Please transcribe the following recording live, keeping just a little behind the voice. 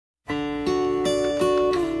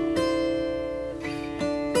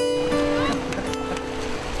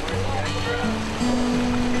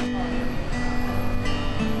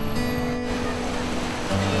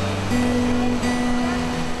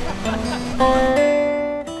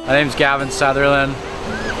My name's Gavin Sutherland,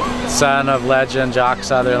 son of legend Jock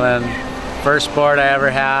Sutherland. First board I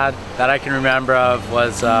ever had that I can remember of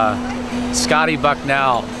was Scotty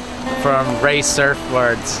Bucknell from Race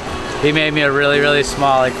Surfboards. He made me a really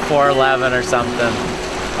small, like 4'11" or something.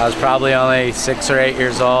 I was probably only 6 or 8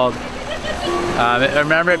 years old. I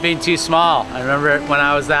remember it being too small. I remember when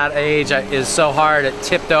I was that age, it was so hard, it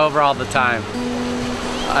tipped over all the time.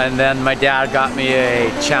 And then my dad got me a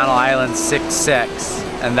Channel Island 6'6",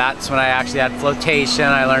 and that's when I actually had flotation.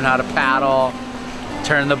 I learned how to paddle,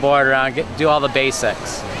 turn the board around, do all the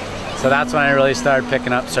basics. So that's when I really started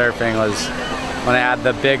picking up surfing, was when I had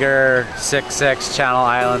the bigger 6'6" Channel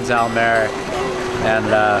Islands Elmer, and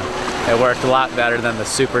it worked a lot better than the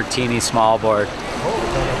super teeny small board.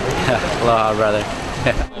 Aloha, brother.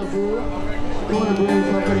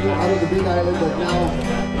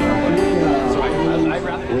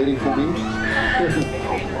 Waiting for me.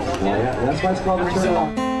 Yeah, that's why it's called the turn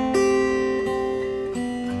off.